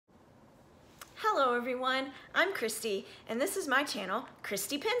Hello everyone, I'm Christy, and this is my channel,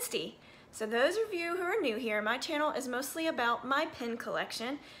 Christy Pinsty. So those of you who are new here, my channel is mostly about my pin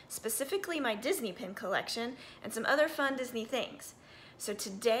collection, specifically my Disney pin collection, and some other fun Disney things. So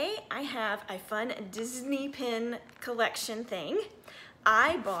today I have a fun Disney pin collection thing.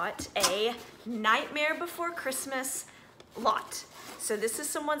 I bought a Nightmare Before Christmas lot. So this is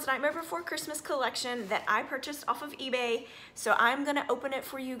someone's Nightmare Before Christmas collection that I purchased off of eBay. So I'm gonna open it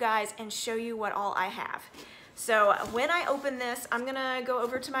for you guys and show you what all I have. So when I open this, I'm gonna go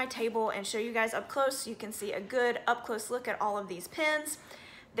over to my table and show you guys up close so you can see a good up close look at all of these pins.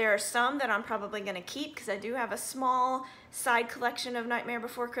 There are some that I'm probably gonna keep because I do have a small side collection of Nightmare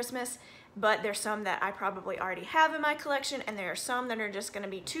Before Christmas, but there's some that I probably already have in my collection, and there are some that are just gonna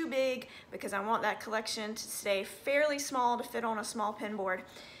be too big because I want that collection to stay fairly small to fit on a small pin board.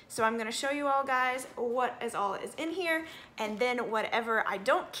 So I'm gonna show you all guys what all is in here, and then whatever I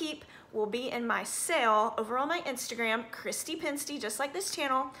don't keep will be in my sale over on my Instagram, Christy Pinsty, just like this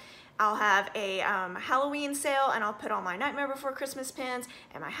channel. I'll have a Halloween sale, and I'll put all my Nightmare Before Christmas pins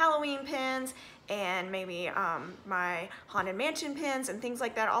and my Halloween pins and maybe my Haunted Mansion pins and things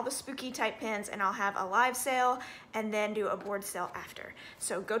like that, all the spooky type pins, and I'll have a live sale and then do a board sale after.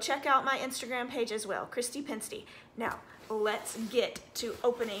 So go check out my Instagram page as well, Christy Pinsty. Now, let's get to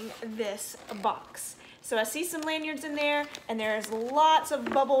opening this box. So I see some lanyards in there, and there's lots of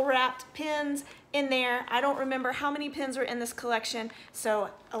bubble wrapped pins in there. I don't remember how many pins were in this collection,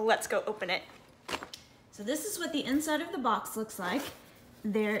 so let's go open it. So this is what the inside of the box looks like.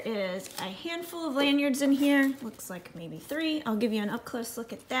 There is a handful of lanyards in here, looks like maybe 3. I'll give you an up close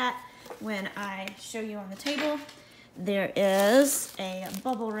look at that when I show you on the table. There is a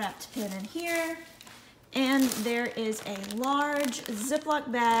bubble wrapped pin in here, and there is a large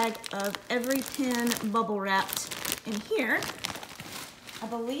Ziploc bag of every pin bubble wrapped in here. I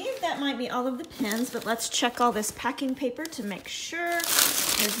believe that might be all of the pins, but let's check all this packing paper to make sure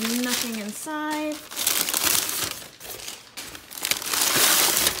there's nothing inside.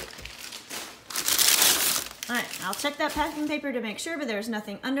 All right, I'll check that packing paper to make sure, but there's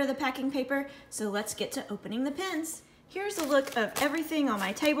nothing under the packing paper, so let's get to opening the pins. Here's a look of everything on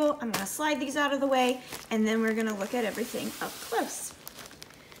my table. I'm gonna slide these out of the way, and then we're gonna look at everything up close.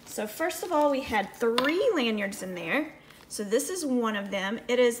 So first of all, we had 3 lanyards in there. So this is one of them.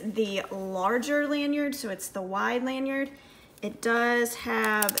 It is the larger lanyard, so it's the wide lanyard. It does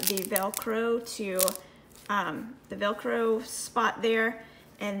have the Velcro the Velcro spot there,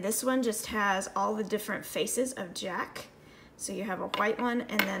 and this one just has all the different faces of Jack. So you have a white one,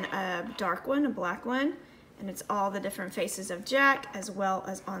 and then a dark one, a black one, and it's all the different faces of Jack, as well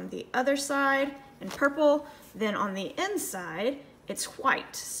as on the other side in purple. Then on the inside, it's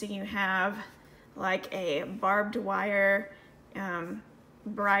white. So you have like a barbed wire,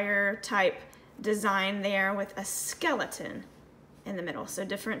 briar type design there with a skeleton in the middle. So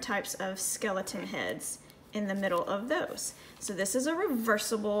different types of skeleton heads in the middle of those. So this is a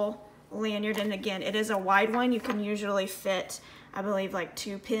reversible lanyard, and again, it is a wide one. You can usually fit, I believe, like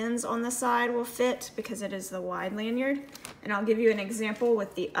 2 pins on the side will fit because it is the wide lanyard. And I'll give you an example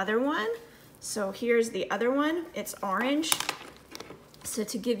with the other one. So here's the other one. It's orange. So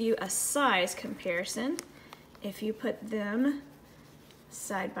to give you a size comparison, if you put them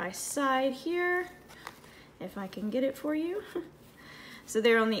side by side here, if I can get it for you. So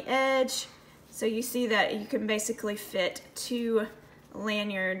they're on the edge. So you see that you can basically fit 2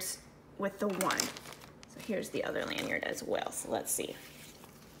 lanyards with the one. So here's the other lanyard as well. So let's see.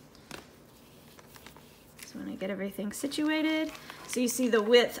 So when I get everything situated, so you see the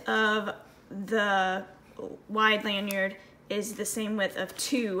width of the wide lanyard is the same width of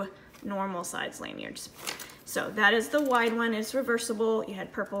 2 normal size lanyards. So that is the wide one. It's reversible. You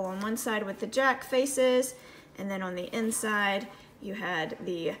had purple on one side with the Jack faces, and then on the inside you had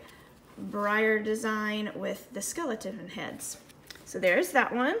the briar design with the skeleton heads. So there's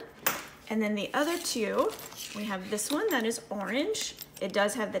that one. And then the other 2, we have this one that is orange. It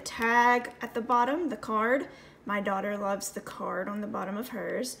does have the tag at the bottom, the card. My daughter loves the card on the bottom of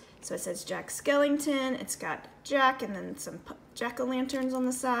hers. So it says Jack Skellington. It's got Jack and then some jack-o'-lanterns on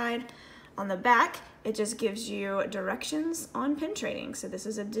the side. On the back, it just gives you directions on pin trading. So this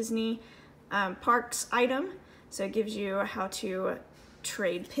is a Disney Parks item. So it gives you how to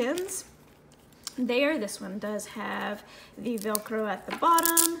trade pins. There, this one does have the Velcro at the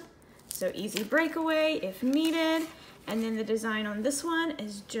bottom. So easy breakaway if needed. And then the design on this one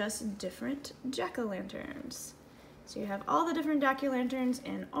is just different jack-o'-lanterns. So you have all the different jack-o'-lanterns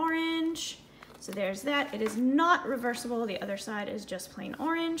in orange. So there's that. It is not reversible. The other side is just plain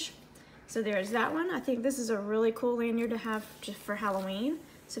orange. So there's that one. I think this is a really cool lanyard to have just for Halloween.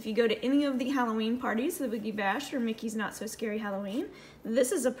 So if you go to any of the Halloween parties, the Boogie Bash or Mickey's Not So Scary Halloween,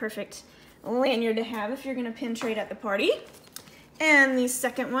 this is a perfect lanyard to have if you're gonna pin trade at the party. And the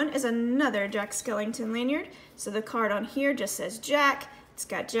second one is another Jack Skellington lanyard. So the card on here just says Jack. It's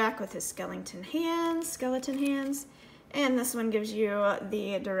got Jack with his skeleton hands. And this one gives you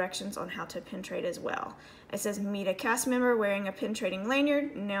the directions on how to pin trade as well. It says meet a cast member wearing a pin trading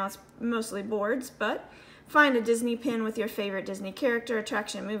lanyard. Now it's mostly boards, but find a Disney pin with your favorite Disney character,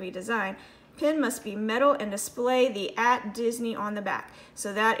 attraction, movie, design. Pin must be metal and display the @Disney on the back.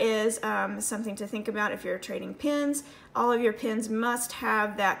 So that is something to think about if you're trading pins. All of your pins must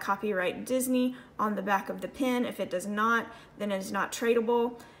have that copyright Disney on the back of the pin. If it does not, then it is not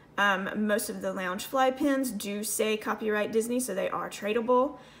tradable. Most of the Loungefly pins do say copyright Disney, so they are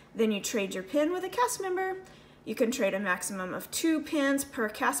tradable. Then you trade your pin with a cast member. You can trade a maximum of 2 pins per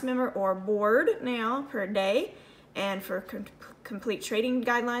cast member or board now per day. And for complete trading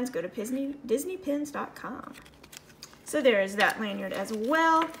guidelines, go to DisneyPins.com. So there is that lanyard as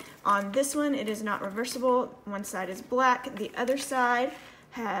well. On this one, it is not reversible. One side is black. The other side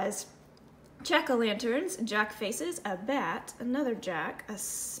has jack-o'-lanterns, Jack faces, a bat, another Jack, a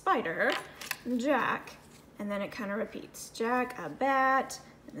spider, Jack, and then it kind of repeats. Jack, a bat,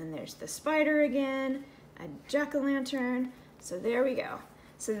 and then there's the spider again, a jack-o'-lantern. So there we go.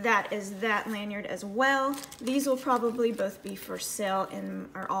 So that is that lanyard as well. These will probably both be for sale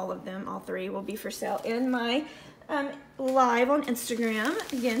or all of them, all 3 will be for sale in my live on Instagram.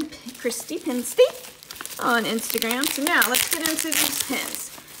 Again, Christy Pinsty on Instagram. So now let's get into these pins.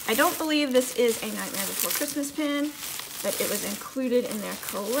 I don't believe this is a Nightmare Before Christmas pin, but it was included in their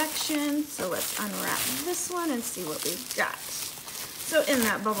collection. So let's unwrap this one and see what we've got. So in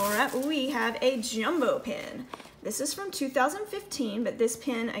that bubble wrap, we have a jumbo pin. This is from 2015, but this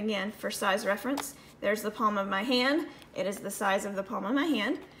pin, again, for size reference, there's the palm of my hand. It is the size of the palm of my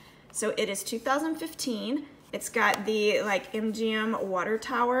hand. So it is 2015. It's got the like MGM water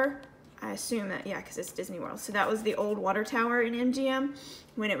tower. I assume that, yeah, because it's Disney World. So that was the old water tower in MGM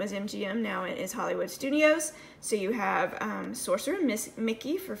when it was MGM. Now it is Hollywood Studios. So you have Sorcerer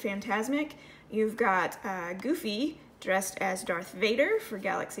Mickey for Fantasmic. You've got Goofy dressed as Darth Vader for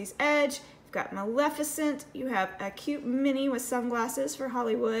Galaxy's Edge. You've got Maleficent. You have a cute Minnie with sunglasses for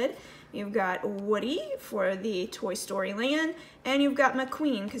Hollywood. You've got Woody for the Toy Story Land, and you've got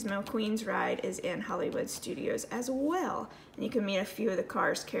McQueen, because McQueen's ride is in Hollywood Studios as well. And you can meet a few of the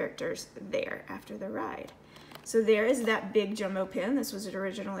Cars characters there after the ride. So there is that big jumbo pin. This was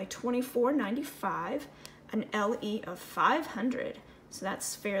originally $24.95, an LE of 500. So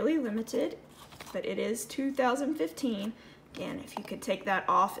that's fairly limited, but it is 2015. Again, if you could take that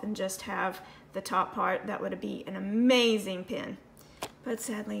off and just have the top part, that would be an amazing pin. But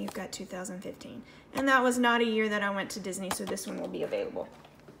sadly, you've got 2015. And that was not a year that I went to Disney, so this one will be available.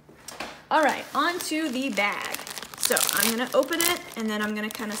 All right, on to the bag. So I'm gonna open it, and then I'm gonna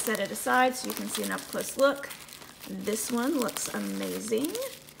kind of set it aside so you can see an up-close look. This one looks amazing,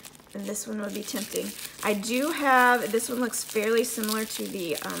 and this one would be tempting. I do have, this one looks fairly similar to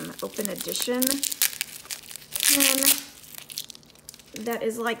the Open Edition pen that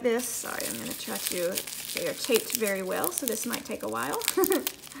is like this. Sorry, I'm gonna try to, they are taped very well, so this might take a while.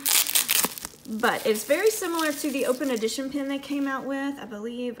 But it's very similar to the Open Edition pen they came out with, I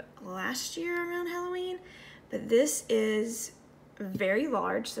believe, last year around Halloween. But this is very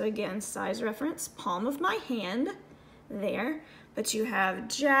large, so again, size reference, palm of my hand there. But you have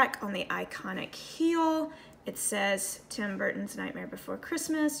Jack on the iconic heel. It says Tim Burton's Nightmare Before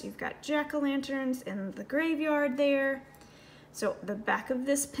Christmas. You've got jack-o'-lanterns in the graveyard there. So the back of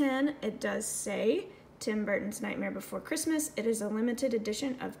this pen, it does say Tim Burton's Nightmare Before Christmas. It is a limited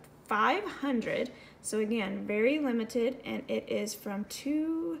edition of 500. So again, very limited, and it is from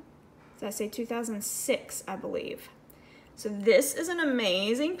 2006, I believe. So this is an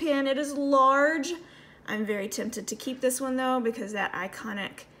amazing pen. It is large. I'm very tempted to keep this one though, because that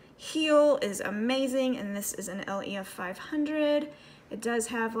iconic heel is amazing, and this is an LE of 500. It does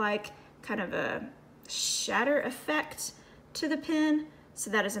have like kind of a shatter effect to the pen, so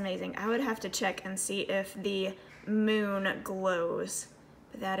that is amazing. I would have to check and see if the moon glows,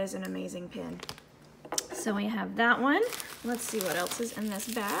 but that is an amazing pen. So we have that one. Let's see what else is in this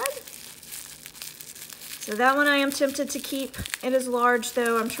bag. So that one I am tempted to keep. It is large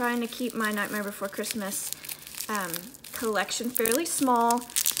though. I'm trying to keep my Nightmare Before Christmas collection fairly small,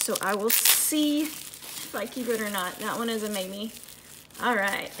 so I will see if I keep it or not. That one is a maybe. All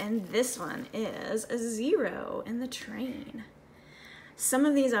right, and this one is a Zero in the Train. Some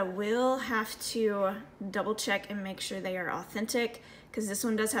of these I will have to double check and make sure they are authentic, because this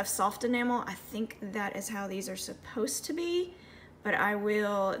one does have soft enamel. I think that is how these are supposed to be, but I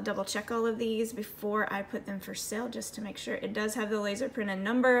will double check all of these before I put them for sale just to make sure. It does have the laser printed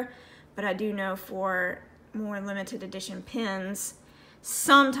number, but I do know for more limited edition pins,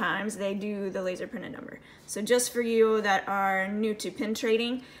 sometimes they do the laser printed number. So just for you that are new to pin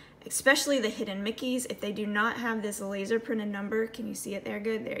trading, especially the hidden Mickeys, if they do not have this laser printed number, can you see it there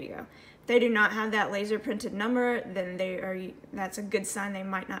good? There you go. If they do not have that laser printed number, then that's a good sign they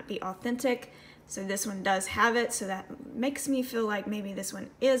might not be authentic. So this one does have it, so that makes me feel like maybe this one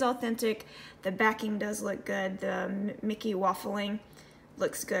is authentic. The backing does look good. The Mickey waffling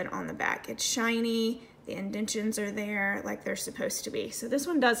looks good on the back. It's shiny, the indentions are there like they're supposed to be. So this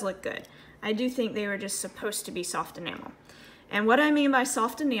one does look good. I do think they were just supposed to be soft enamel. And what I mean by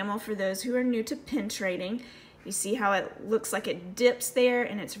soft enamel, for those who are new to pin trading, you see how it looks like it dips there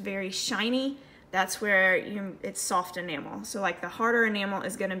and it's very shiny? That's where it's soft enamel. So like the harder enamel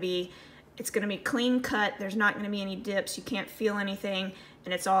is gonna be, it's gonna be clean cut, there's not gonna be any dips, you can't feel anything,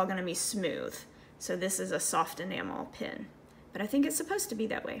 and it's all gonna be smooth. So this is a soft enamel pin. But I think it's supposed to be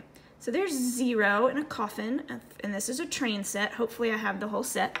that way. So there's 0 in a coffin, and this is a train set. Hopefully I have the whole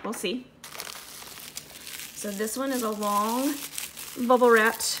set, we'll see. So this one is a long bubble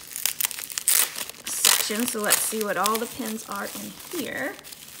wrapped section. So let's see what all the pins are in here.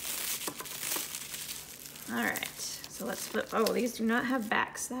 All right, so let's flip. Oh, these do not have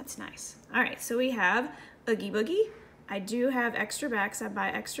backs, that's nice. All right, so we have Oogie Boogie. I do have extra backs, I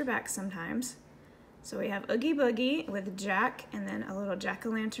buy extra backs sometimes. So we have Oogie Boogie with Jack and then a little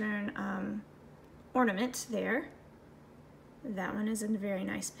jack-o'-lantern ornament there. That one is a very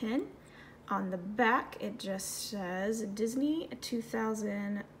nice pin. On the back, it just says Disney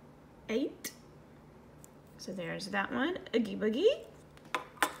 2008. So there's that one, Oogie Boogie.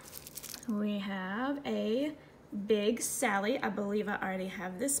 We have a Big Sally. I believe I already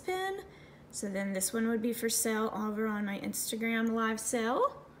have this pin. So then this one would be for sale over on my Instagram live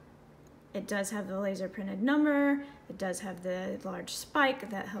sale. It does have the laser printed number. It does have the large spike.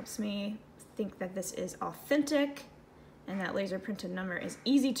 That helps me think that this is authentic. And that laser printed number is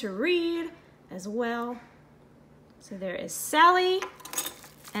easy to read as well. So there is Sally.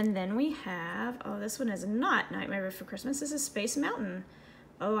 And then we have, oh, this one is not Nightmare Before Christmas. This is Space Mountain.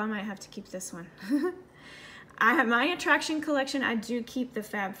 Oh, I might have to keep this one. I have my attraction collection. I do keep the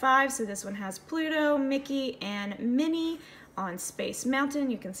Fab Five. So this one has Pluto, Mickey, and Minnie. On Space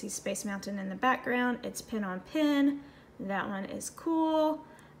Mountain, you can see Space Mountain in the background. It's pin on pin. That one is cool.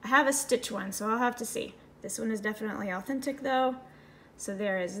 I have a Stitch one, so I'll have to see. This one is definitely authentic though. So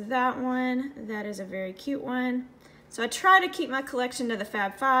there is that one. That is a very cute one. So I try to keep my collection to the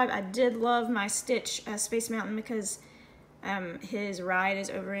Fab Five. I did love my Stitch Space Mountain because his ride is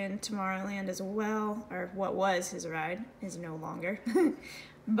over in Tomorrowland as well, or what was his ride is no longer.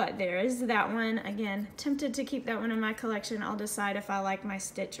 But there is that one. Again, tempted to keep that one in my collection. I'll decide if I like my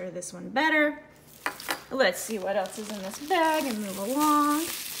Stitch or this one better. Let's see what else is in this bag and move along.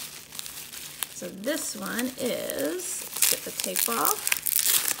 So this one is, let's get the tape off.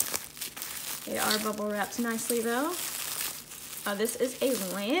 They are bubble wrapped nicely though. Oh, this is a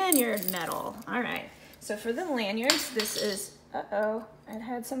lanyard medal. All right, so for the lanyards, this is, uh-oh, it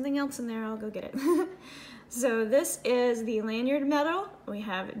had something else in there, I'll go get it. So this is the lanyard medal. We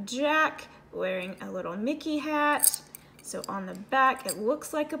have Jack wearing a little Mickey hat. So on the back, it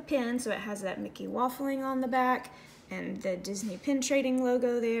looks like a pin, so it has that Mickey waffling on the back and the Disney pin trading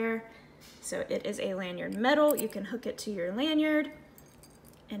logo there. So it is a lanyard medal. You can hook it to your lanyard,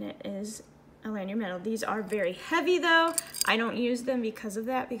 and it is a lanyard medal. These are very heavy though. I don't use them because of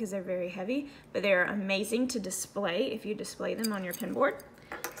that, because they're very heavy, but they're amazing to display if you display them on your pin board.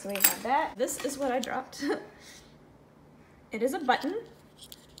 So we have that. This is what I dropped. It is a button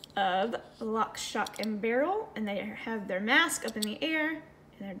of Lock, Shock, and Barrel, and they have their mask up in the air, and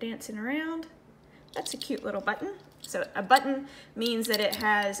they're dancing around. That's a cute little button. So a button means that it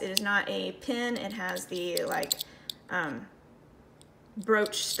is not a pin, it has the like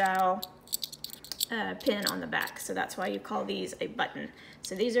brooch style pin on the back. So that's why you call these a button.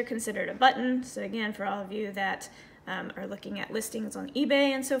 So these are considered a button. So again, for all of you that are looking at listings on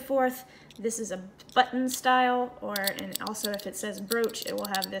eBay and so forth, this is a button style, and also if it says brooch, it will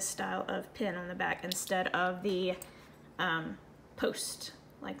have this style of pin on the back instead of the post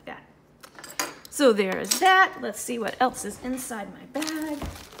like that. So there's that. Let's see what else is inside my bag.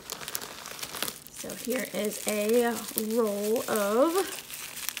 So here is a roll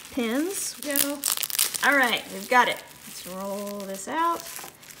of pins. Go. All right, we've got it. Let's roll this out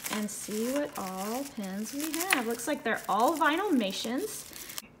and see what all pins we have. Looks like they're all Vinylmations.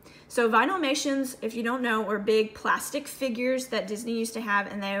 So Vinylmations, if you don't know, were big plastic figures that Disney used to have,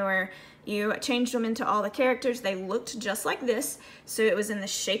 and they were You changed them into all the characters. They looked just like this. So it was in the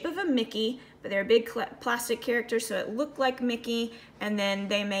shape of a Mickey, but they're big plastic characters, so it looked like Mickey, and then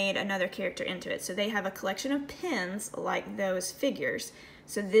they made another character into it. So they have a collection of pins like those figures.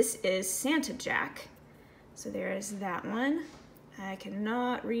 So this is Santa Jack. So there is that one. I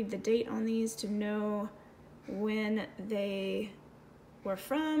cannot read the date on these to know when they were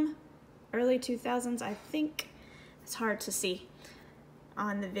from. Early 2000s, I think. It's hard to see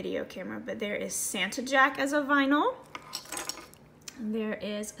on the video camera, but there is Santa Jack as a vinyl. There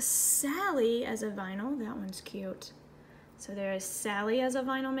is Sally as a vinyl. That one's cute. So there is Sally as a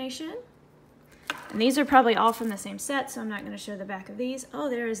vinylmation. And these are probably all from the same set, so I'm not going to show the back of these. Oh,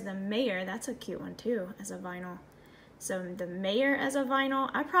 there is the Mayor. That's a cute one too, as a vinyl. So the Mayor as a vinyl.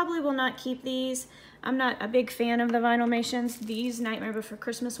 I probably will not keep these. I'm not a big fan of the vinylmations. These Nightmare Before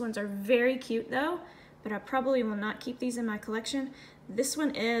Christmas ones are very cute though, but I probably will not keep these in my collection. This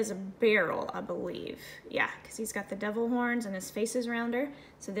one is a Beryl, I believe. Yeah, because he's got the devil horns and his face is rounder.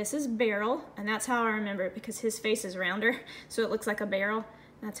 So this is Beryl, and that's how I remember it, because his face is rounder, so it looks like a barrel.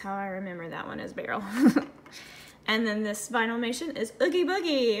 That's how I remember that one as Beryl. And then this vinylmation is Oogie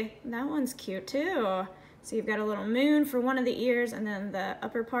Boogie. That one's cute too. So you've got a little moon for one of the ears, and then the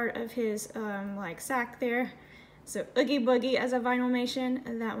upper part of his like sack there. So Oogie Boogie as a vinylmation,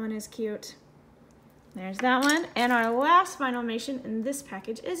 and that one is cute. There's that one. And our last vinylmation in this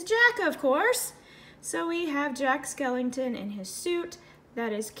package is Jack, of course. So we have Jack Skellington in his suit.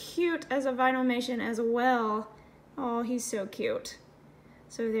 That is cute as a vinylmation as well. Oh, he's so cute.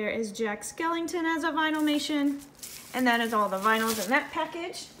 So there is Jack Skellington as a vinylmation. And that is all the vinyls in that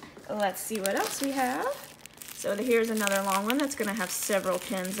package. Let's see what else we have. So here's another long one that's gonna have several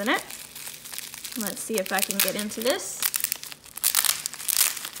pins in it. Let's see if I can get into this.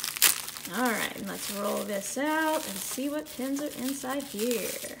 All right, let's roll this out and see what pins are inside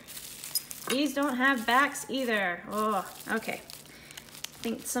here. These don't have backs either. Oh, okay. I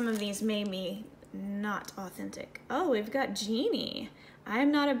think some of these may be not authentic. Oh, we've got Genie.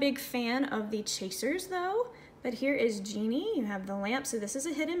 I'm not a big fan of the chasers though, but here is Genie. You have the lamp, so this is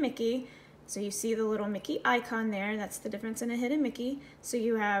a hidden Mickey. So you see the little Mickey icon there. That's the difference in a hidden Mickey. So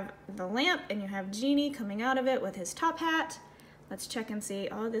you have the lamp and you have Genie coming out of it with his top hat. Let's check and see.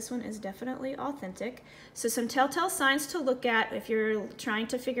 Oh, this one is definitely authentic. So some telltale signs to look at if you're trying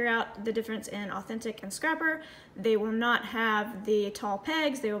to figure out the difference in authentic and scrapper. They will not have the tall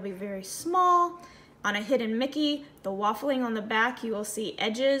pegs. They will be very small. On a hidden Mickey, the waffling on the back, you will see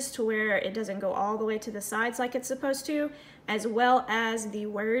edges to where it doesn't go all the way to the sides like it's supposed to, as well as the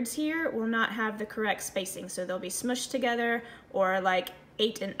words here will not have the correct spacing. So they'll be smushed together, or like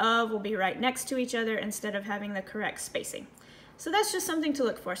 8 and of will be right next to each other instead of having the correct spacing. So that's just something to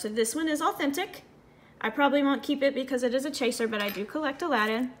look for. So this one is authentic. I probably won't keep it because it is a chaser, but I do collect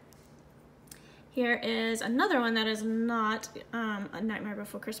Aladdin. Here is another one that is not a Nightmare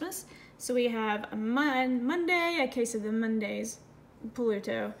Before Christmas. So we have Monday, a case of the Mondays,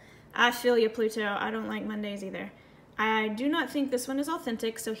 Pluto. I feel you, Pluto. I don't like Mondays either. I do not think this one is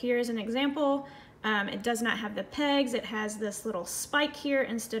authentic. So here is an example. It does not have the pegs. It has this little spike here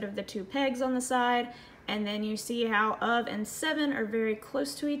instead of the 2 pegs on the side. And then you see how of and 7 are very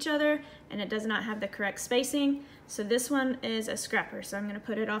close to each other, and it does not have the correct spacing. So this one is a scrapper, so I'm going to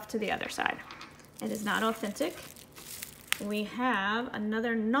put it off to the other side. It is not authentic. We have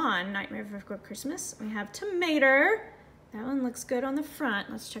another non-Nightmare Before Christmas. We have Tomato. That one looks good on the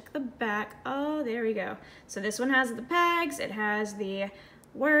front. Let's check the back. Oh, there we go. So this one has the pegs. It has the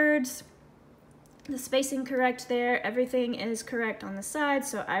words. The spacing correct there. Everything is correct on the side.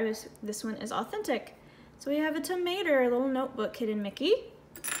 So this one is authentic. So we have a Tomato, a little notebook hidden Mickey.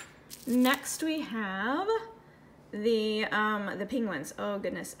 Next we have the penguins. Oh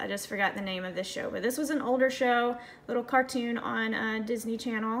goodness, I just forgot the name of this show, but this was an older show, little cartoon on Disney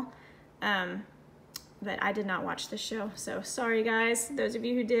Channel. But I did not watch this show, so sorry guys. Those of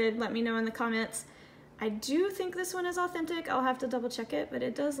you who did, let me know in the comments. I do think this one is authentic. I'll have to double check it, but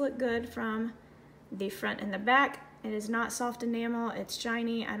it does look good from the front and the back. It is not soft enamel, it's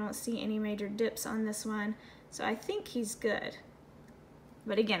shiny. I don't see any major dips on this one, so I think he's good.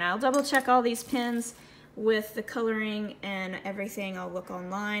 But again, I'll double check all these pins with the coloring and everything. I'll look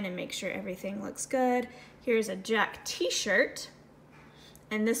online and make sure everything looks good. Here's a Jack t-shirt,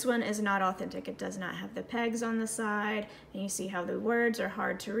 and this one is not authentic. It does not have the pegs on the side, and you see how the words are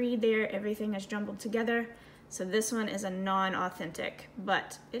hard to read there. Everything is jumbled together. So this one is a non-authentic,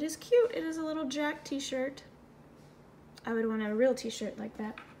 but it is cute. It is a little Jack t-shirt. I would want a real t-shirt like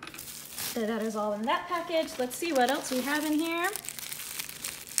that. So that is all in that package. Let's see what else we have in here.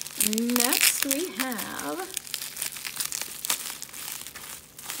 Next we have,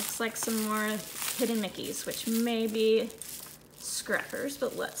 looks like some more hidden Mickeys, which may be scrappers,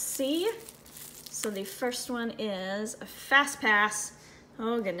 but let's see. So the first one is a Fast Pass.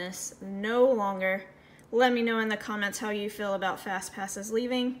 Oh goodness, no longer. Let me know in the comments how you feel about Fast Passes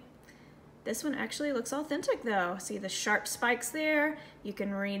leaving. This one actually looks authentic though. See the sharp spikes there. You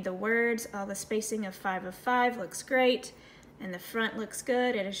can read the words. All the spacing of 5 of 5 looks great. And the front looks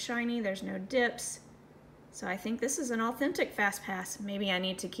good. It is shiny, there's no dips. So I think this is an authentic Fast Pass. Maybe I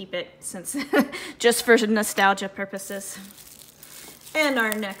need to keep it since just for nostalgia purposes. And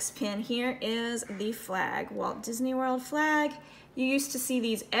our next pin here is the flag, Walt Disney World flag. You used to see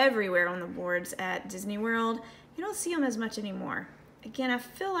these everywhere on the boards at Disney World. You don't see them as much anymore. Again, I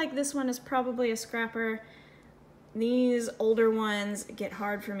feel like this one is probably a scrapper. These older ones get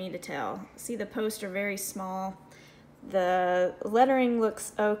hard for me to tell. See, the posts are very small. The lettering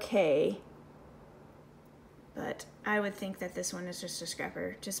looks okay, but I would think that this one is just a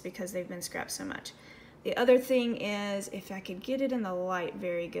scrapper just because they've been scrapped so much. The other thing is, if I could get it in the light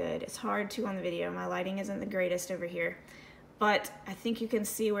very good, it's hard to on the video. My lighting isn't the greatest over here, but I think you can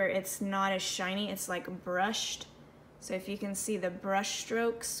see where it's not as shiny. It's like brushed. So if you can see the brush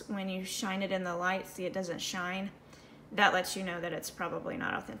strokes when you shine it in the light, see it doesn't shine. That lets you know that it's probably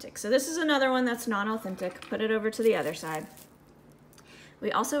not authentic. So this is another one that's not authentic. Put it over to the other side. We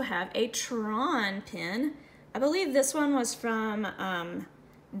also have a Tron pin. I believe this one was from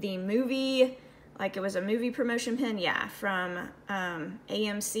the movie, like it was a movie promotion pin, yeah, from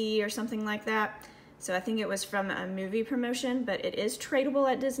AMC or something like that. So I think it was from a movie promotion, but it is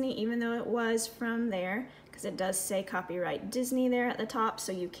tradable at Disney, even though it was from there, because it does say copyright Disney there at the top,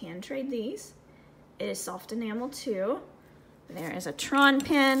 so you can trade these. It is soft enamel too. There is a Tron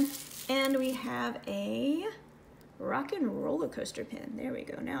pin, and we have a Rock and Roller Coaster pin. There we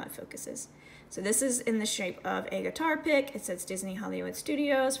go, now it focuses. So this is in the shape of a guitar pick. It says Disney Hollywood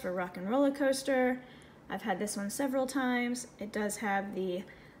Studios for Rock and Roller Coaster. I've had this one several times. It does have the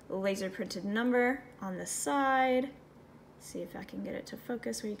laser printed number on the side. See if I can get it to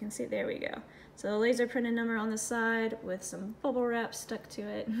focus where you can see it. There we go. So the laser printed number on the side with some bubble wrap stuck to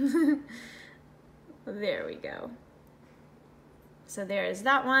it. There we go. So there is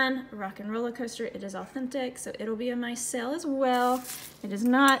that one, Rock and Roller Coaster. It is authentic, so it'll be in my sale as well. It is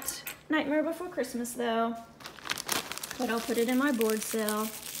not Nightmare Before Christmas though, but I'll put it in my board sale.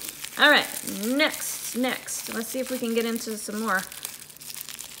 All right, next. Let's see if we can get into some more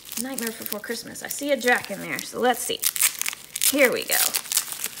Nightmare Before Christmas. I see a Jack in there, so let's see. Here we go.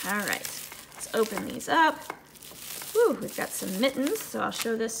 All right, let's open these up. Whew, we've got some mittens, so I'll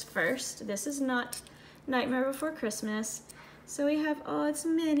show this first. This is not Nightmare Before Christmas. So we have, oh, it's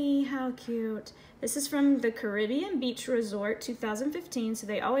Minnie, how cute. This is from the Caribbean Beach Resort 2015. So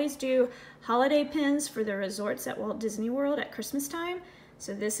they always do holiday pins for the resorts at Walt Disney World at Christmas time.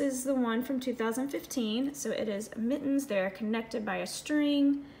 So this is the one from 2015. So it is mittens, they're connected by a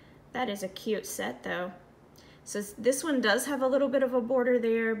string. That is a cute set though. So this one does have a little bit of a border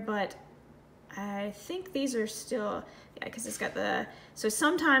there, but I think these are still, yeah, because it's got the, so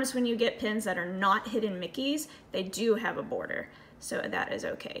sometimes when you get pins that are not hidden Mickeys, they do have a border. So that is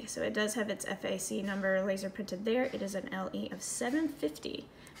okay. So it does have its FAC number laser printed there. It is an LE of 750.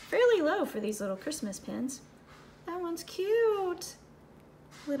 Fairly low for these little Christmas pins. That one's cute.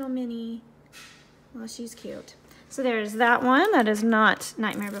 Little Minnie. Well, she's cute. So there's that one. That is not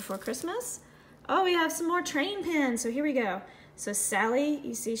Nightmare Before Christmas. Oh, we have some more train pins. So here we go. So Sally,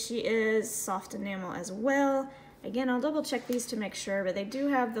 you see she is soft enamel as well. Again, I'll double check these to make sure, but they do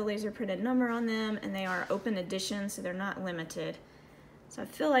have the laser printed number on them and they are open edition, so they're not limited. So I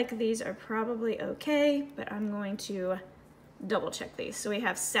feel like these are probably okay, but I'm going to double check these. So we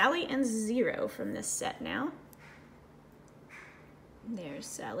have Sally and Zero from this set now. There's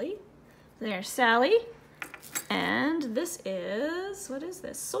Sally. There's Sally. And this is, what is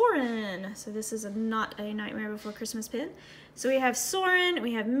this? Soarin'. So this is not a Nightmare Before Christmas pin. So we have Soarin',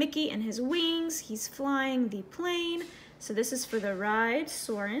 we have Mickey and his wings. He's flying the plane. So this is for the ride,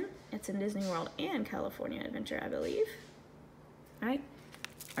 Soarin'. It's in Disney World and California Adventure, I believe. Right?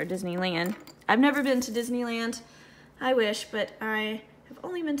 Or Disneyland. I've never been to Disneyland. I wish, but I have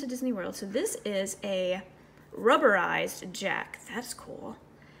only been to Disney World. So this is a rubberized Jack. That's cool.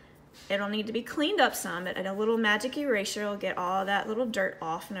 It'll need to be cleaned up some, but a little magic eraser will get all that little dirt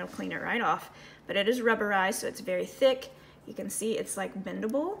off and it'll clean it right off. But it is rubberized, so it's very thick. You can see it's like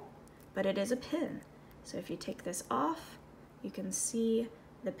bendable, but it is a pin. So if you take this off, you can see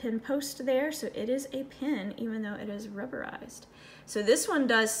the pin post there. So it is a pin, even though it is rubberized. So this one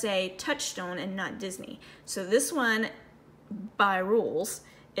does say Touchstone and not Disney. So this one, by rules,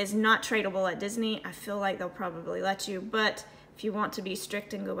 is not tradable at Disney. I feel like they'll probably let you, but if If you want to be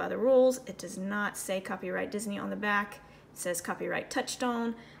strict and go by the rules, it does not say copyright Disney on the back. It says copyright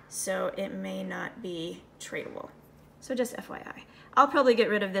Touchstone, so it may not be tradable. So just FYI. I'll probably get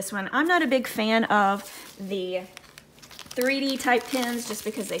rid of this one. I'm not a big fan of the 3D type pins just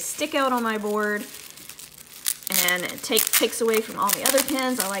because they stick out on my board and it takes away from all the other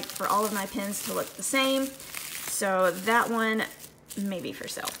pins. I like for all of my pins to look the same. So that one may be for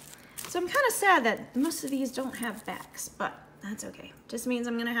sale. So I'm kind of sad that most of these don't have backs, but that's okay. Just means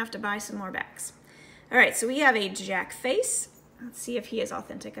I'm gonna have to buy some more backs. All right, so we have a Jack face. Let's see if he is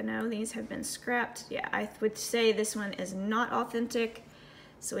authentic. I know these have been scrapped. Yeah, I would say this one is not authentic.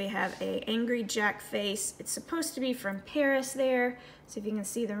 So we have a angry Jack face. It's supposed to be from Paris there. So if you can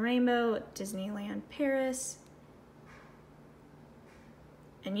see the rainbow, Disneyland Paris.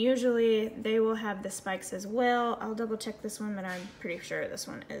 And usually they will have the spikes as well. I'll double check this one, but I'm pretty sure this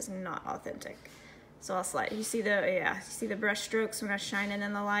one is not authentic. So I'll slide. You see you see the brush strokes when I shine it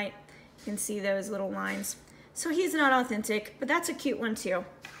in the light? You can see those little lines. So he's not authentic, but that's a cute one too.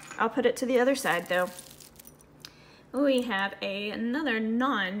 I'll put it to the other side though. We have another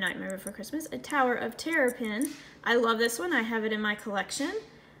non-Nightmare Before Christmas, a Tower of Terror pin. I love this one. I have it in my collection.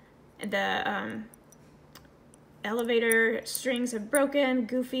 The elevator strings have broken.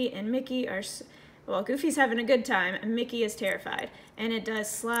 Goofy and Mickey are, well, Goofy's having a good time and Mickey is terrified. And it does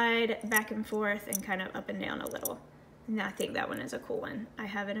slide back and forth and kind of up and down a little. And I think that one is a cool one. I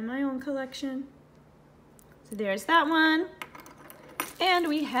have it in my own collection. So there's that one. And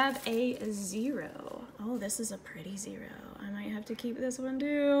we have a 0. Oh, this is a pretty 0. I might have to keep this one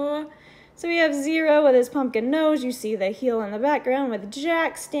too. So we have 0 with his pumpkin nose. You see the heel in the background with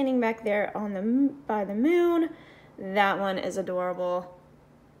Jack standing back there on by the moon. That one is adorable.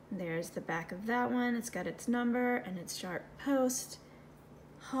 There's the back of that one. It's got its number and its sharp post.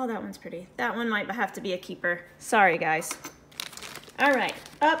 Oh, that one's pretty. That one might have to be a keeper. Sorry, guys. All right,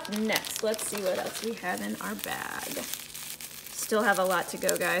 up next, let's see what else we have in our bag. Still have a lot to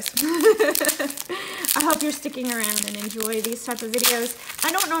go, guys. I hope you're sticking around and enjoy these type of videos.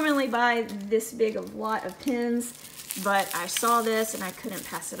 I don't normally buy this big a lot of pins, but I saw this and I couldn't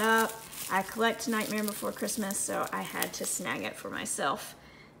pass it up. I collect Nightmare Before Christmas, so I had to snag it for myself,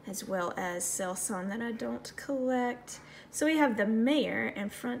 as well as sell some that I don't collect. So we have the mayor in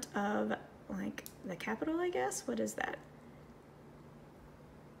front of, like, the Capitol, I guess? What is that?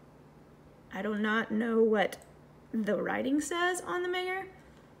 I do not know what the writing says on the mayor.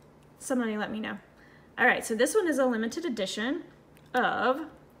 Somebody let me know. All right, so this one is a limited edition of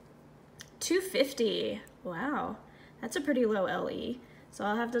 250. Wow, that's a pretty low LE. So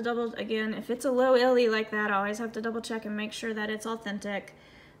I'll have to double, again, if it's a low LE like that, I always have to double check and make sure that it's authentic.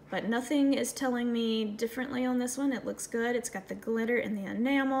 But nothing is telling me differently on this one. It looks good. It's got the glitter and the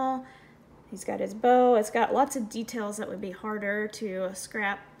enamel. He's got his bow. It's got lots of details that would be harder to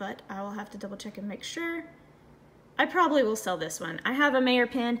scrap, but I will have to double check and make sure. I probably will sell this one. I have a mayor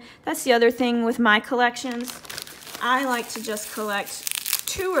pin. That's the other thing with my collections. I like to just collect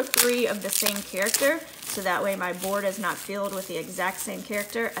 2 or 3 of the same character, so that way my board is not filled with the exact same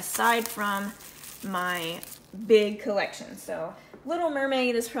character, aside from my big collection. So Little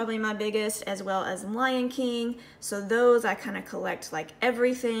Mermaid is probably my biggest, as well as Lion King. So those I kind of collect like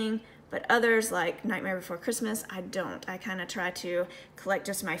everything. But others, like Nightmare Before Christmas, I don't. I kind of try to collect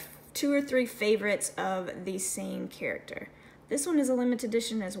just my 2 or 3 favorites of the same character. This one is a limited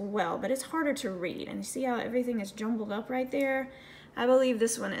edition as well, but it's harder to read. And you see how everything is jumbled up right there? I believe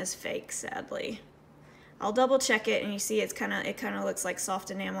this one is fake, sadly. I'll double check it, and you see it kind of looks like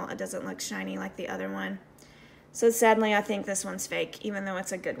soft enamel. It doesn't look shiny like the other one. So sadly, I think this one's fake, even though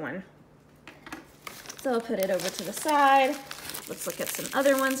it's a good one. So I'll put it over to the side. Let's look at some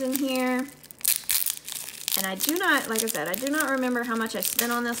other ones in here. And I do not, like I said, I do not remember how much I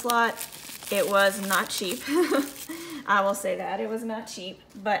spent on this lot. It was not cheap. I will say that. It was not cheap,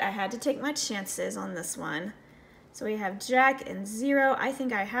 but I had to take my chances on this one. So we have Jack and 0. I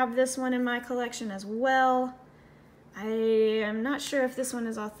think I have this one in my collection as well. I am not sure if this one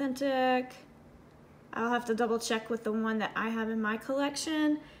is authentic. I'll have to double check with the one that I have in my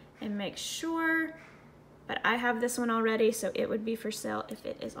collection and make sure. But I have this one already, so it would be for sale if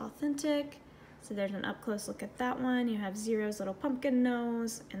it is authentic. So there's an up close look at that one. You have 0's little pumpkin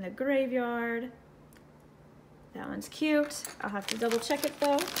nose in the graveyard. That one's cute. I'll have to double check it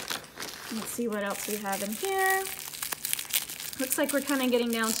though. Let's see what else we have in here. Looks like we're kind of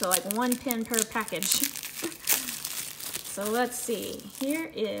getting down to like 1 pin per package. So let's see. Here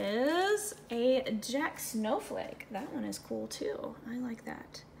is a Jack Snowflake. That one is cool too. I like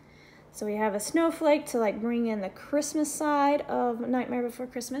that. So we have a snowflake to like bring in the Christmas side of Nightmare Before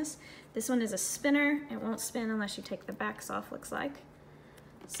Christmas. This one is a spinner. It won't spin unless you take the backs off, looks like.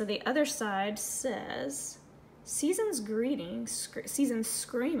 So the other side says, Season's Greetings, Season's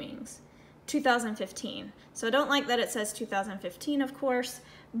Screamings, 2015. So I don't like that it says 2015, of course,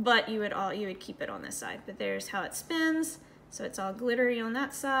 but you would keep it on this side. But there's how it spins. So it's all glittery on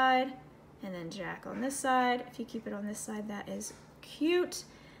that side, and then Jack on this side. If you keep it on this side, that is cute.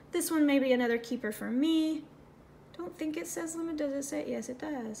 This one may be another keeper for me. Don't think it says limited, does it say? Yes, it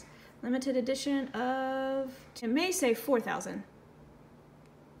does. Limited edition of, it may say 4,000.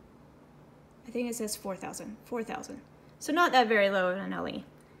 I think it says 4,000, 4,000. So not that very low of an LE,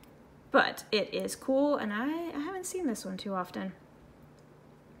 but it is cool, and I haven't seen this one too often.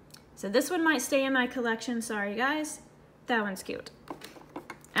 So this one might stay in my collection, sorry guys. That one's cute.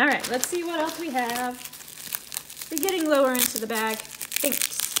 All right, let's see what else we have. We're getting lower into the bag. Thanks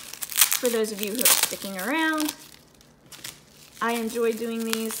for those of you who are sticking around. I enjoy doing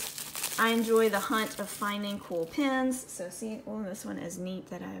these. I enjoy the hunt of finding cool pins. So see, well, this one is neat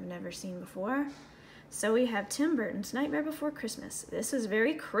that I have never seen before. So we have Tim Burton's Nightmare Before Christmas. This is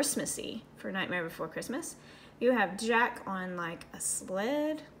very Christmassy for Nightmare Before Christmas. You have Jack on like a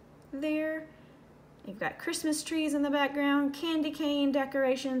sled there. You've got Christmas trees in the background, candy cane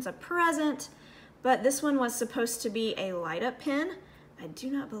decorations, a present, but this one was supposed to be a light up pin. I do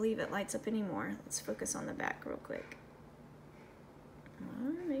not believe it lights up anymore. Let's focus on the back real quick.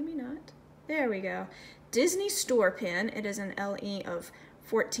 Or maybe not. There we go. Disney Store pin. It is an LE of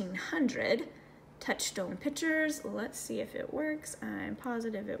 1400. Touchstone Pictures. Let's see if it works. I'm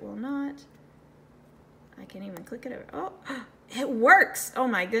positive it will not. I can't even click it over. Oh, it works. Oh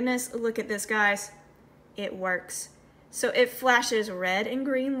my goodness. Look at this, guys. It works. So it flashes red and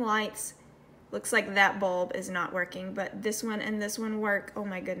green lights. Looks like that bulb is not working, but this one and this one work. Oh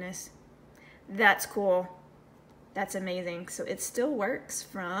my goodness. That's cool. That's amazing. So it still works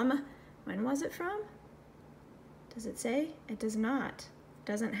from, when was it from? Does it say? It does not.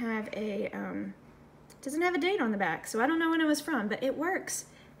 Doesn't have a date on the back, so I don't know when it was from, but it works.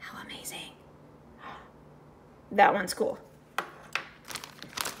 How amazing. That one's cool.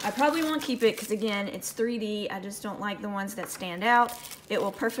 I probably won't keep it because, again, it's 3D. I just don't like the ones that stand out. It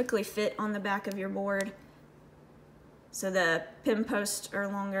will perfectly fit on the back of your board. So the pin posts are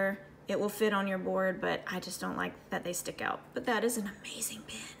longer. It will fit on your board, but I just don't like that they stick out. But that is an amazing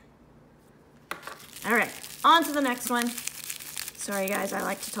pin. All right, on to the next one. Sorry, guys, I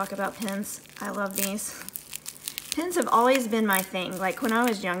like to talk about pins. I love these. Pins have always been my thing. Like when I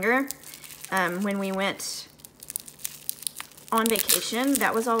was younger, when we went on vacation,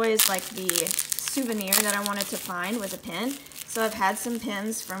 that was always like the souvenir that I wanted to find was a pin. So I've had some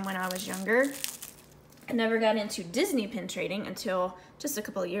pins from when I was younger. I never got into Disney pin trading until just a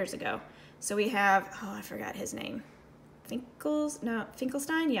couple of years ago. So we have, oh, I forgot his name.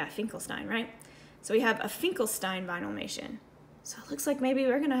 Finkelstein? Yeah, Finkelstein, right? So we have a Finkelstein Vinylmation. So it looks like maybe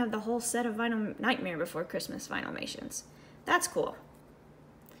we're gonna have the whole set of Nightmare Before Christmas Vinylmations. That's cool.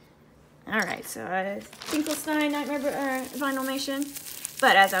 All right, so Finkelstein Nightmare Vinylmation.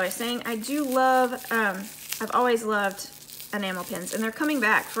 But as I was saying, I do love, I've always loved enamel pins, and they're coming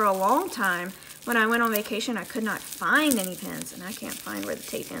back. For a long time, when I went on vacation, I could not find any pins, and I can't find where the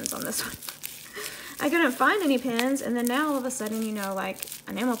tape ends on this one. I couldn't find any pins, and then now all of a sudden, you know, like,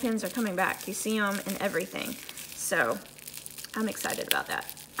 enamel pins are coming back. You see them in everything. So I'm excited about that.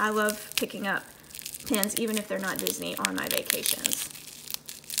 I love picking up pins, even if they're not Disney, on my vacations.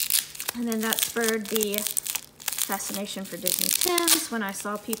 And then that spurred the fascination for Disney pins when I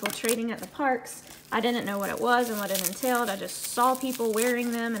saw people trading at the parks. I didn't know what it was and what it entailed. I just saw people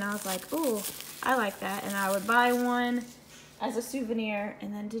wearing them, and I was like, ooh, I like that. And I would buy one as a souvenir,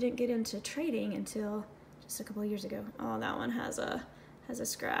 and then didn't get into trading until just a couple of years ago. Oh, that one has a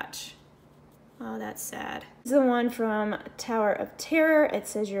scratch. Oh, that's sad. This is the one from Tower of Terror. It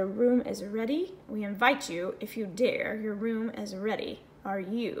says, your room is ready. We invite you, if you dare. Your room is ready. Are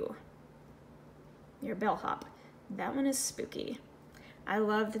you? Your bellhop. That one is spooky. I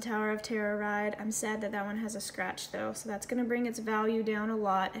love the Tower of Terror ride. I'm sad that that one has a scratch though, so that's gonna bring its value down a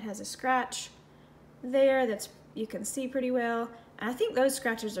lot. It has a scratch there that's you can see pretty well. And I think those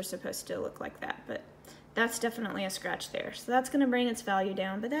scratches are supposed to look like that, but that's definitely a scratch there. So that's gonna bring its value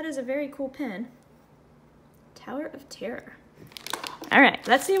down, but that is a very cool pin. Tower of Terror. All right,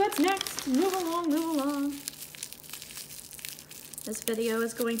 let's see what's next. Move along, move along. This video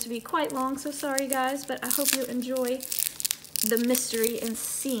is going to be quite long, so sorry guys, but I hope you enjoy the mystery in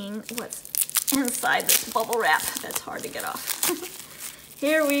seeing what's inside this bubble wrap that's hard to get off.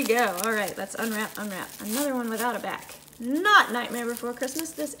 Here we go. All right, let's unwrap. Another one without a back. Not Nightmare Before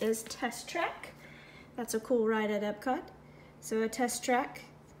Christmas. This is Test Track. That's a cool ride at Epcot. So a Test Track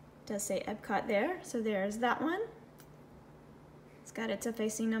It does say Epcot there, so there's that one. It's got its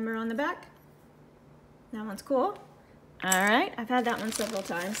FAC number on the back. That one's cool. All right, I've had that one several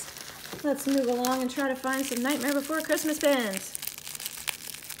times. Let's move along and try to find some Nightmare Before Christmas pins.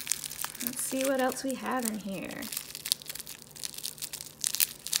 Let's see what else we have in here.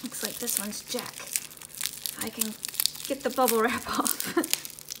 Looks like this one's Jack. I can get the bubble wrap off.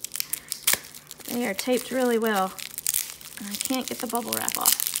 They are taped really well, and I can't get the bubble wrap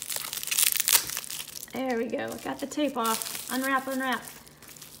off. There we go, got the tape off. Unwrap, unwrap.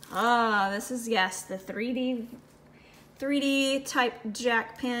 Ah, this is, yes, the 3D type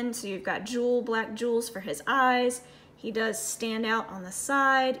Jack pin. So you've got black jewels for his eyes. He does stand out on the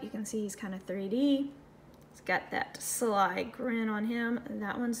side. You can see he's kind of 3D. He's got that sly grin on him.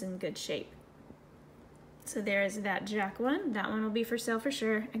 That one's in good shape. So there's that Jack one. That one will be for sale for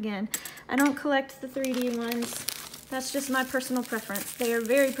sure. Again, I don't collect the 3D ones. That's just my personal preference. They are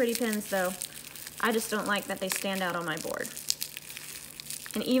very pretty pins though. I just don't like that they stand out on my board.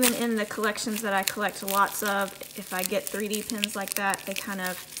 And even in the collections that I collect lots of, if I get 3D pins like that, they kind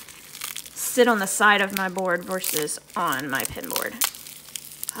of sit on the side of my board versus on my pin board.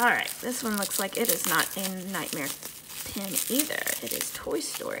 All right, this one looks like it is not a Nightmare pin either. It is Toy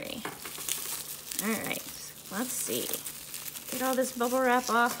Story. All right, let's see. Get all this bubble wrap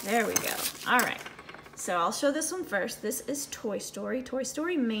off. There we go. All right, so I'll show this one first. This is Toy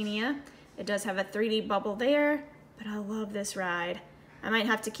Story Mania. It does have a 3D bubble there, but I love this ride. I might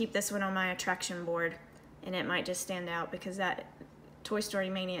have to keep this one on my attraction board, and it might just stand out because that Toy Story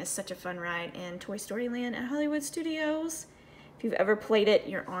Mania is such a fun ride in Toy Story Land at Hollywood Studios. If you've ever played it,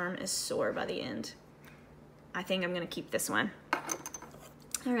 your arm is sore by the end. I think I'm gonna keep this one.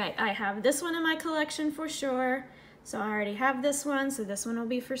 All right, I have this one in my collection for sure. So I already have this one, so this one will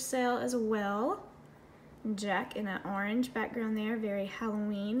be for sale as well. Jack in an orange background there, very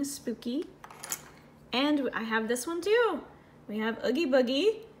Halloween, spooky. And I have this one too. We have Oogie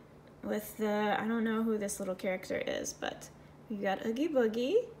Boogie with the, I don't know who this little character is, but we got Oogie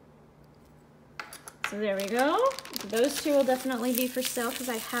Boogie. So there we go. Those two will definitely be for sale because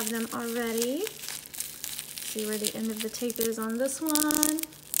I have them already. See where the end of the tape is on this one.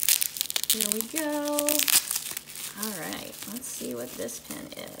 Here we go. All right, let's see what this pin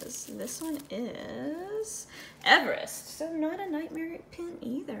is. This one is Everest, so not a Nightmare pin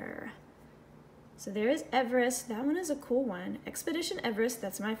either. So there is Everest. That one is a cool one. Expedition Everest,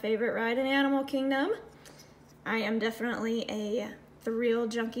 that's my favorite ride in Animal Kingdom. I am definitely a thrill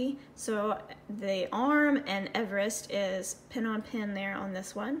junkie. So the arm and Everest is pin on pin there on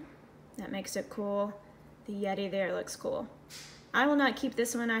this one. That makes it cool. The Yeti there looks cool. I will not keep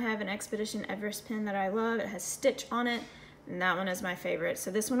this one. I have an Expedition Everest pin that I love. It has Stitch on it, and that one is my favorite. So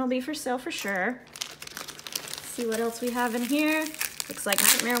this one will be for sale for sure. Let's see what else we have in here. Looks like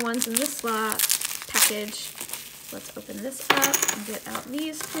Nightmare ones in this slot. Package. Let's open this up and get out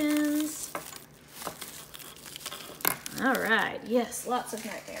these pins. All right, yes, lots of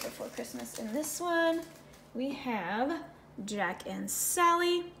Nightmare Before Christmas. In this one, we have Jack and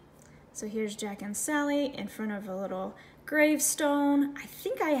Sally. So here's Jack and Sally in front of a little gravestone. I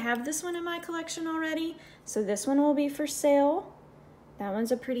think I have this one in my collection already, so this one will be for sale. That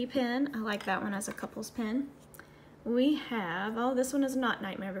one's a pretty pin. I like that one as a couple's pin. We have, oh, this one is not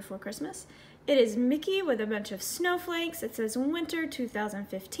Nightmare Before Christmas. It is Mickey with a bunch of snowflakes. It says Winter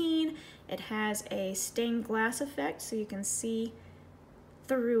 2015. It has a stained glass effect, so you can see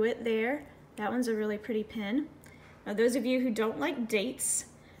through it there. That one's a really pretty pin. Now, those of you who don't like dates,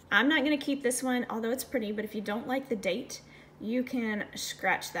 I'm not gonna keep this one, although it's pretty, but if you don't like the date, you can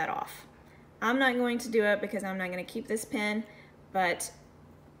scratch that off. I'm not going to do it because I'm not gonna keep this pin, but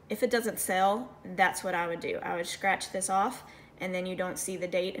if it doesn't sell, that's what I would do. I would scratch this off, and then you don't see the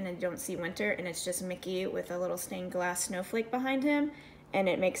date and then you don't see winter, and it's just Mickey with a little stained glass snowflake behind him, and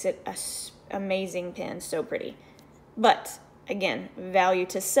it makes it an amazing pin, so pretty. But again, value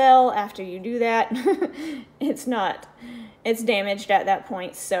to sell after you do that, it's damaged at that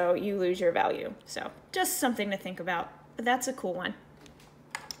point, so you lose your value. So just something to think about, but that's a cool one.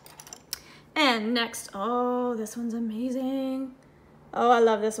 And next, oh, this one's amazing. Oh, I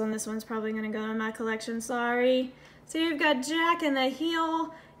love this one. This one's probably gonna go in my collection, sorry. So you've got Jack in the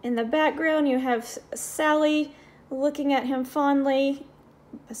heel. In the background, you have Sally looking at him fondly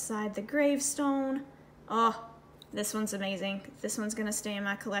beside the gravestone. Oh, this one's amazing. This one's gonna stay in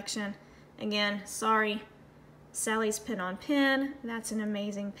my collection. Again, sorry. Sally's pin on pin. That's an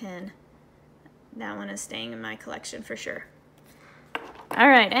amazing pin. That one is staying in my collection for sure. All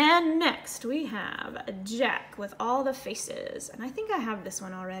right, and next we have Jack with all the faces. And I think I have this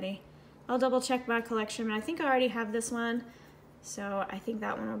one already. I'll double check my collection, but I think I already have this one. So I think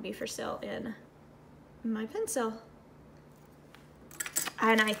that one will be for sale in my pen sale.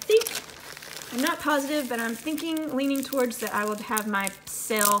 And I think, I'm not positive, but I'm thinking, leaning towards that I will have my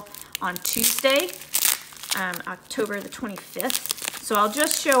sale on Tuesday, October the 25th. So I'll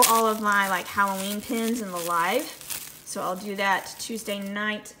just show all of my like Halloween pins in the live. So I'll do that Tuesday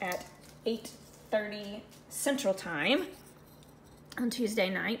night at 8:30 Central Time on Tuesday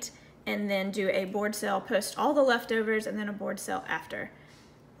night, and then do a board sale, post all the leftovers, and then a board sale after.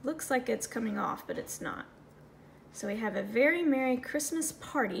 Looks like it's coming off, but it's not. So we have a Very Merry Christmas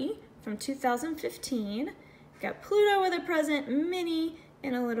Party from 2015. Got Pluto with a present, Minnie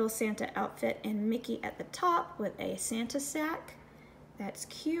in a little Santa outfit, and Mickey at the top with a Santa sack. That's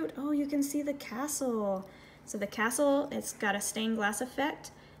cute. Oh, you can see the castle. So the castle, it's got a stained glass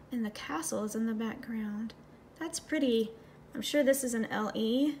effect, and the castle is in the background. That's pretty. I'm sure this is an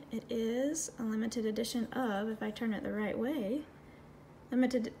LE. It is a limited edition of, if I turn it the right way,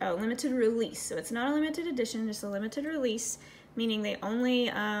 limited release. So it's not a limited edition, just a limited release, meaning they only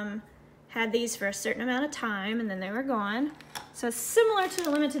had these for a certain amount of time and then they were gone. So it's similar to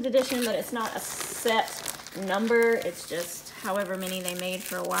a limited edition, but it's not a set number. It's just however many they made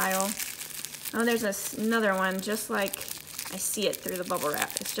for a while. Oh, there's another one, just like, I see it through the bubble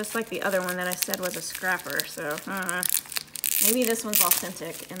wrap. It's just like the other one that I said was a scrapper, so maybe this one's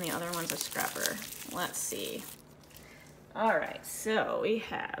authentic and the other one's a scrapper. Let's see. All right, so we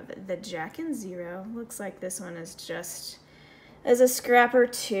have the Jack and Zero. Looks like this one is just as a scrapper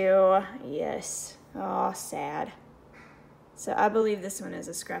too. Yes. Oh, sad. So I believe this one is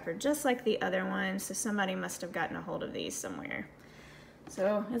a scrapper just like the other one, so somebody must have gotten a hold of these somewhere.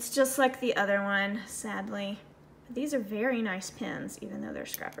 So it's just like the other one, sadly. But these are very nice pins, even though they're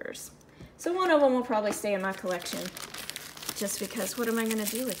scrappers. So one of them will probably stay in my collection, just because what am I gonna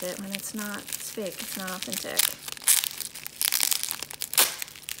do with it when it's fake, it's not authentic.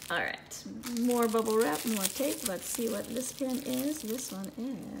 All right, more bubble wrap, more tape. Let's see what this pin is. This one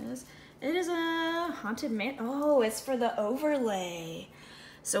is, it is a Haunted Man. Oh, it's for the overlay.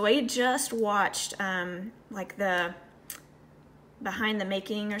 So we just watched like the Behind the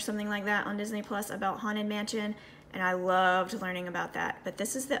Making or something like that on Disney Plus about Haunted Mansion, and I loved learning about that. But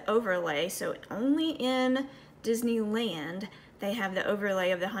this is the overlay, so only in Disneyland they have the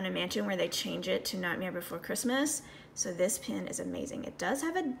overlay of the Haunted Mansion where they change it to Nightmare Before Christmas. So this pin is amazing. It does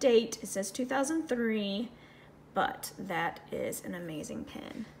have a date, it says 2003, but that is an amazing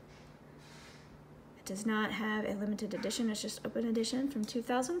pin. It does not have a limited edition, it's just open edition from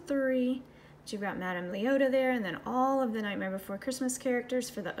 2003. But you've got Madame Leota there, and then all of the Nightmare Before Christmas characters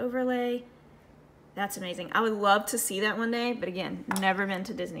for the overlay. That's amazing. I would love to see that one day, but again, never been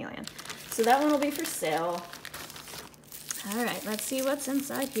to Disneyland. So that one will be for sale. All right, let's see what's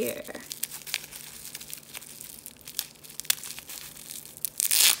inside here.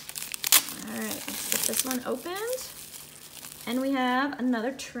 All right, let's get this one opened. And we have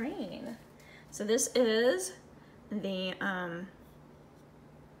another train. So this is the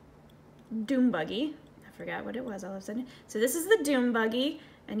Doom Buggy. I forgot what it was all of a sudden. So this is the Doom Buggy,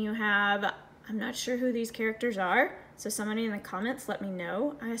 and you have, I'm not sure who these characters are, so somebody in the comments let me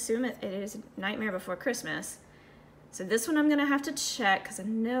know. I assume it is Nightmare Before Christmas. So this one I'm gonna have to check, because I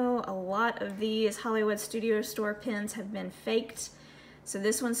know a lot of these Hollywood Studio Store pins have been faked. So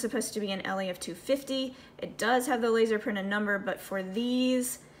this one's supposed to be an LE of 250. It does have the laser printed number, but for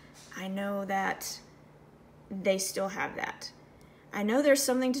these, I know that they still have that. I know there's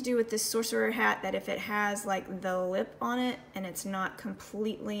something to do with this sorcerer hat, that if it has like the lip on it and it's not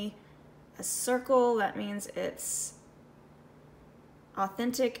completely a circle, that means it's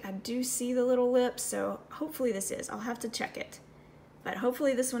authentic. I do see the little lip, so hopefully this is. I'll have to check it. But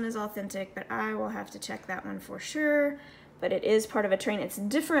hopefully this one is authentic, but I will have to check that one for sure. But it is part of a train. It's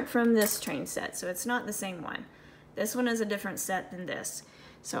different from this train set, so it's not the same one. This one is a different set than this.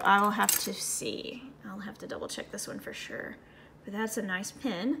 So I will have to see. I'll have to double check this one for sure. But that's a nice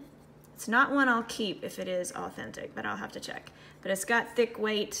pin. It's not one I'll keep if it is authentic, but I'll have to check. But it's got thick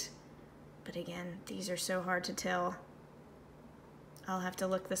weight. But again, these are so hard to tell. I'll have to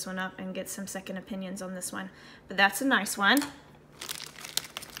look this one up and get some second opinions on this one. But that's a nice one.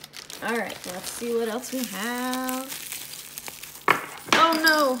 All right, let's see what else we have. Oh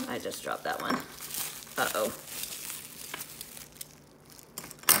no, I just dropped that one. Uh-oh.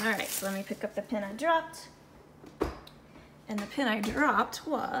 All right, so let me pick up the pin I dropped. And the pin I dropped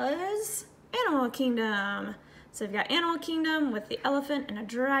was Animal Kingdom. So we've got Animal Kingdom with the elephant and a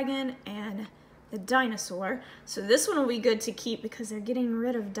dragon and the dinosaur. So this one will be good to keep because they're getting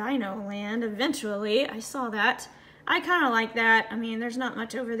rid of Dino Land eventually. I saw that. I kind of like that. I mean, there's not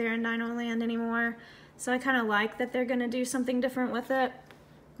much over there in Dino Land anymore. So I kind of like that they're gonna do something different with it.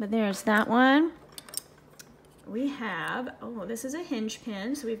 But there's that one. We have, oh, this is a hinge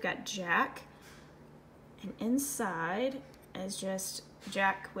pin. So we've got Jack. And inside is just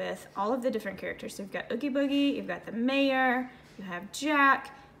Jack with all of the different characters. So you've got Oogie Boogie, you've got the mayor, you have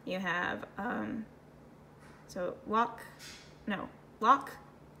Jack, you have, Lock,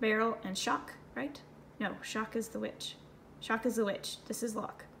 Barrel, and Shock, right? No, Shock is the witch. Shock is the witch. This is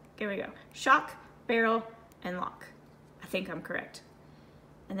Lock. Here we go. Shock, Barrel, and Lock. I think I'm correct.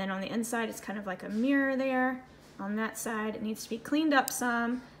 And then on the inside, it's kind of like a mirror there. On that side, it needs to be cleaned up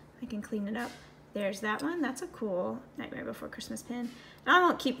some. I can clean it up. There's that one. That's a cool Nightmare Before Christmas pin. Now, I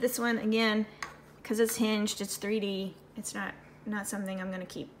won't keep this one again because it's hinged. It's 3D. It's not something I'm going to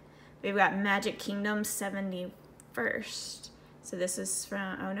keep. We've got Magic Kingdom 71st. So this is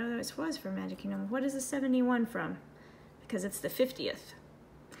from, oh no, this was from Magic Kingdom. What is the 71 from? Because it's the 50th.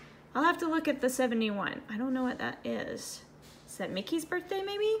 I'll have to look at the 71. I don't know what that is. Is that Mickey's birthday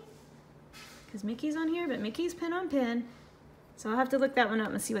maybe? Because Mickey's on here, but Mickey's pin on pin. So I'll have to look that one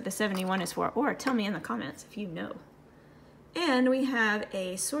up and see what the 71 is for, or tell me in the comments if you know. And we have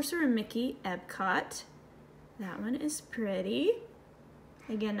a Sorcerer Mickey Epcot. That one is pretty.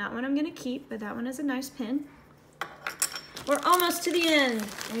 Again, not one I'm gonna keep, but that one is a nice pin. We're almost to the end.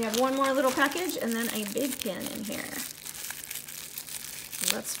 We have one more little package and then a big pin in here.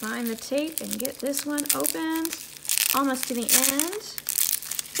 Let's find the tape and get this one opened. Almost to the end.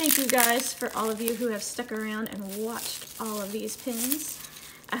 Thank you guys for all of you who have stuck around and watched all of these pins.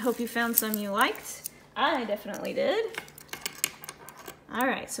 I hope you found some you liked. I definitely did. All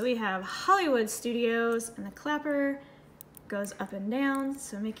right, so we have Hollywood Studios, and the clapper goes up and down.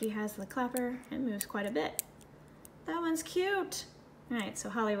 So Mickey has the clapper and moves quite a bit. That one's cute. All right, so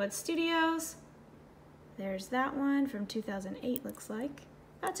Hollywood Studios. There's that one from 2008, looks like.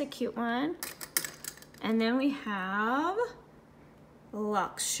 That's a cute one. And then we have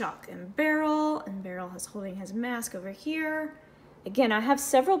Lock, Shock, and Barrel is holding his mask over here. Again, I have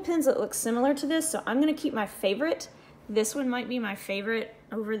several pins that look similar to this, so I'm gonna keep my favorite. This one might be my favorite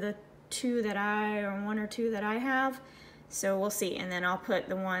over the one or two that I have. So we'll see, and then I'll put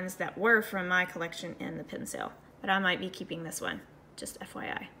the ones that were from my collection in the pin sale. But I might be keeping this one, just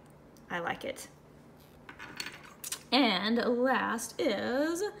FYI. I like it. And last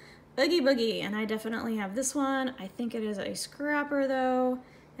is Oogie Boogie, and I definitely have this one. I think it is a scrapper though.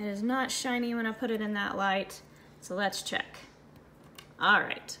 It is not shiny when I put it in that light. So let's check. All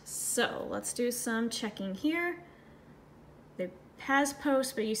right, so let's do some checking here. It has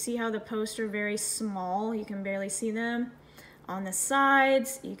posts, but you see how the posts are very small. You can barely see them. On the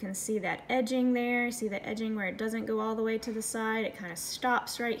sides, you can see that edging there. See the edging where it doesn't go all the way to the side. It kind of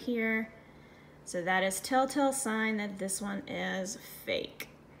stops right here. So that is telltale sign that this one is fake.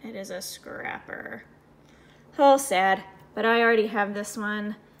 It is a scrapper. Oh, sad, but I already have this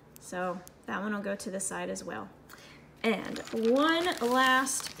one, so that one will go to the side as well. And one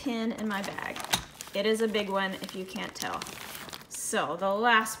last pin in my bag. It is a big one if you can't tell. So the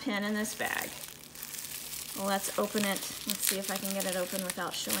last pin in this bag. Let's open it. Let's see if I can get it open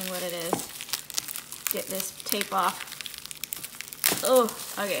without showing what it is. Get this tape off. Oh,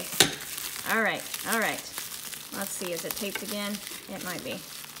 okay. All right, all right. Let's see, is it taped again? It might be.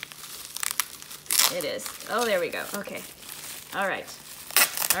 It is. Oh, there we go. Okay. All right.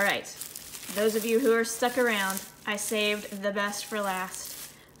 All right. Those of you who are stuck around, I saved the best for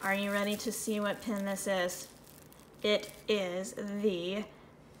last. Are you ready to see what pin this is? It is the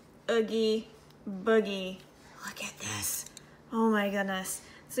Oogie Boogie. Look at this. Oh my goodness.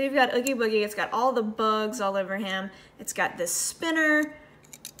 So you've got Oogie Boogie. It's got all the bugs all over him. It's got this spinner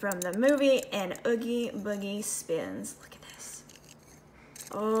from the movie, and Oogie Boogie spins. Look at this.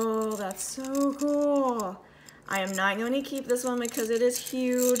 Oh, that's so cool. I am not going to keep this one because it is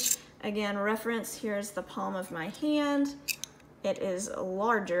huge. Again, reference, here's the palm of my hand. It is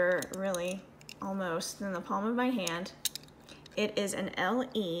larger, really, almost, than the palm of my hand. It is an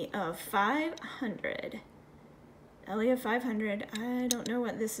LE of 500. LE of 500, I don't know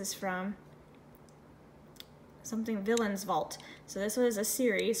what this is from. Something Villain's Vault. So this was a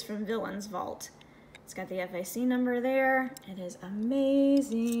series from Villain's Vault. It's got the FAC number there. It is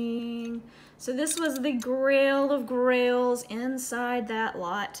amazing. So this was the grail of grails inside that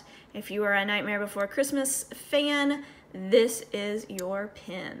lot. If you are a Nightmare Before Christmas fan, this is your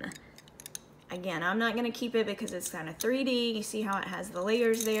pin. Again, I'm not gonna keep it because it's kind of 3D. You see how it has the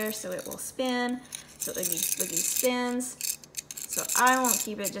layers there, so it will spin. So Oogie Boogie spins. So I won't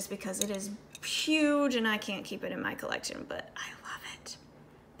keep it just because it is huge and I can't keep it in my collection, but I love it.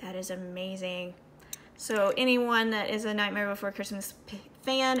 That is amazing. So anyone that is a Nightmare Before Christmas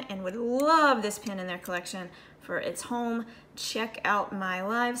fan and would love this pin in their collection for its home, check out my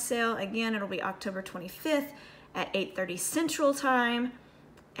live sale. Again, it'll be October 25th at 8:30 Central Time.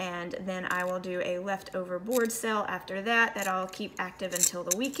 And then I will do a leftover board sale after that I'll keep active until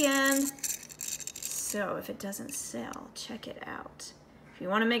the weekend. So if it doesn't sell, check it out. If you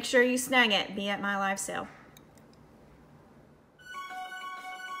want to make sure you snag it, be at my live sale.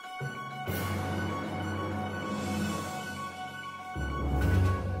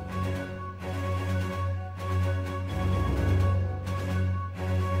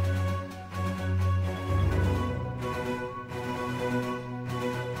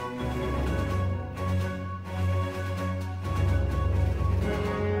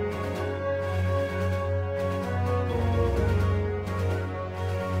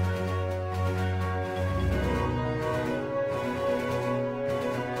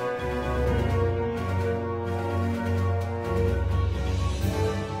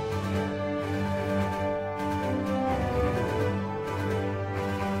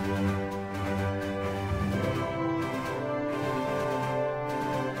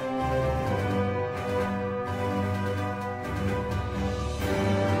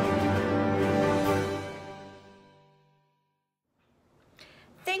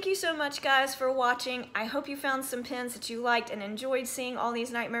 Thank you so much, guys, for watching. I hope you found some pins that you liked and enjoyed seeing all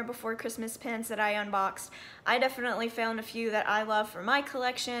these Nightmare Before Christmas pins that I unboxed. I definitely found a few that I love for my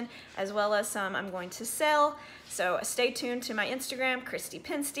collection, as well as some I'm going to sell. So stay tuned to my Instagram, Christy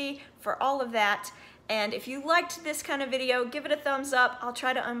Pinsty, for all of that. And if you liked this kind of video, give it a thumbs up. I'll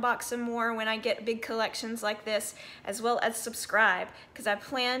try to unbox some more when I get big collections like this, as well as subscribe, because I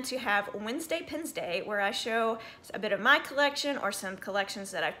plan to have Wednesday Pins Day, where I show a bit of my collection or some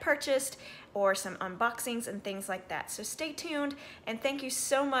collections that I've purchased, or some unboxings and things like that. So stay tuned, and thank you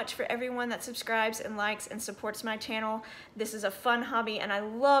so much for everyone that subscribes and likes and supports my channel. This is a fun hobby, and I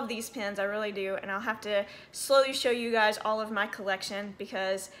love these pins, I really do, and I'll have to slowly show you guys all of my collection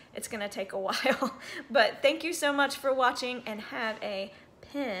because it's gonna take a while. But thank you so much for watching, and have a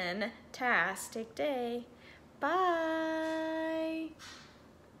pin-tastic day. Bye!